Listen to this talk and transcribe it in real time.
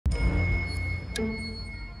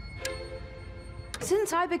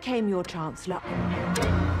Since I became your Chancellor,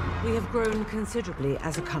 we have grown considerably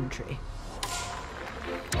as a country.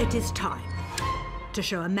 It is time to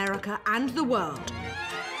show America and the world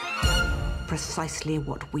precisely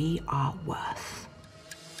what we are worth.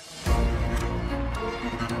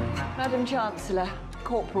 Madam Chancellor,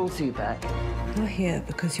 Corporal Zuberg. You're here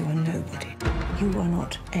because you are nobody. You are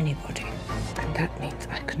not anybody. And that means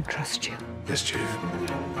I can trust you. Yes, Chief.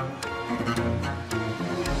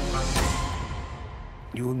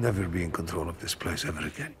 You will never be in control of this place ever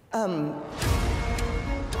again.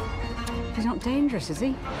 He's not dangerous, is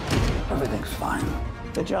he? Everything's fine.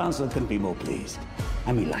 The Chancellor couldn't be more pleased.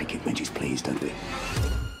 And we like it when she's pleased, don't we?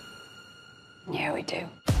 Yeah, we do.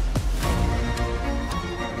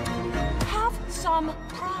 Have some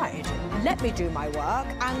pride. Let me do my work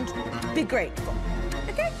and be grateful.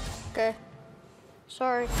 Okay? Okay.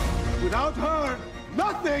 Sorry. Without her,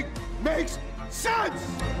 nothing makes sense!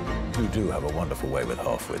 You do have a wonderful way with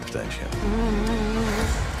half-wits, don't you?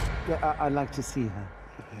 Yeah, I'd like to see her.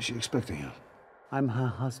 Is she expecting you? I'm her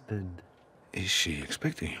husband. Is she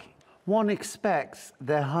expecting you? One expects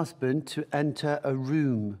their husband to enter a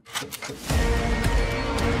room.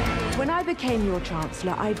 When I became your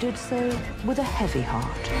Chancellor, I did so with a heavy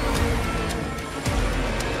heart.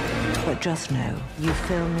 But just know, you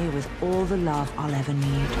fill me with all the love I'll ever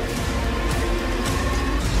need.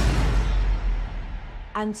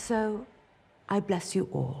 And so, I bless you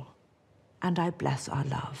all. And I bless our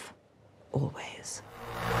love, always.